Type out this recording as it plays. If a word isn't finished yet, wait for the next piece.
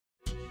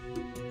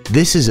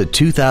This is a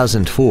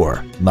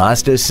 2004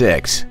 Mazda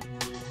 6.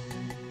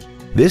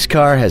 This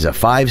car has a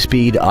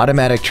 5-speed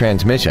automatic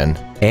transmission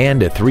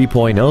and a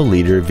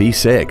 3.0-liter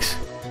V6.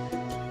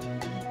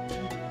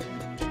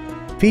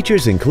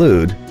 Features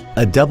include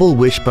a double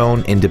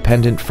wishbone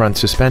independent front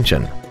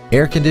suspension,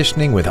 air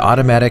conditioning with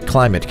automatic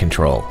climate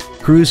control,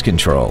 cruise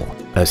control,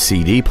 a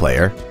CD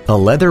player, a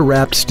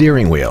leather-wrapped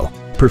steering wheel,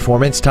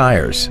 performance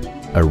tires,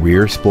 a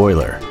rear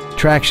spoiler,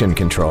 traction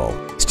control,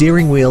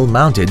 steering wheel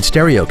mounted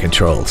stereo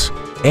controls,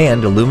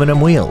 and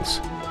aluminum wheels.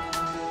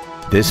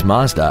 This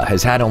Mazda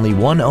has had only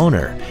one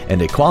owner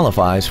and it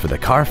qualifies for the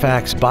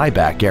Carfax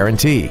buyback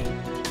guarantee.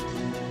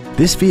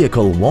 This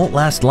vehicle won't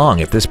last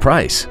long at this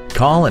price.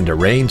 Call and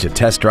arrange a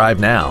test drive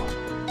now.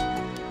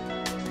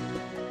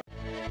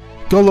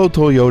 Gullo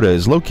Toyota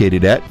is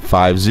located at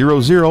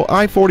 500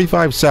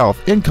 I-45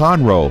 South in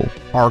Conroe.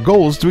 Our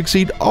goal is to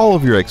exceed all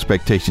of your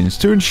expectations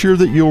to ensure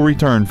that you'll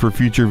return for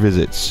future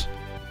visits.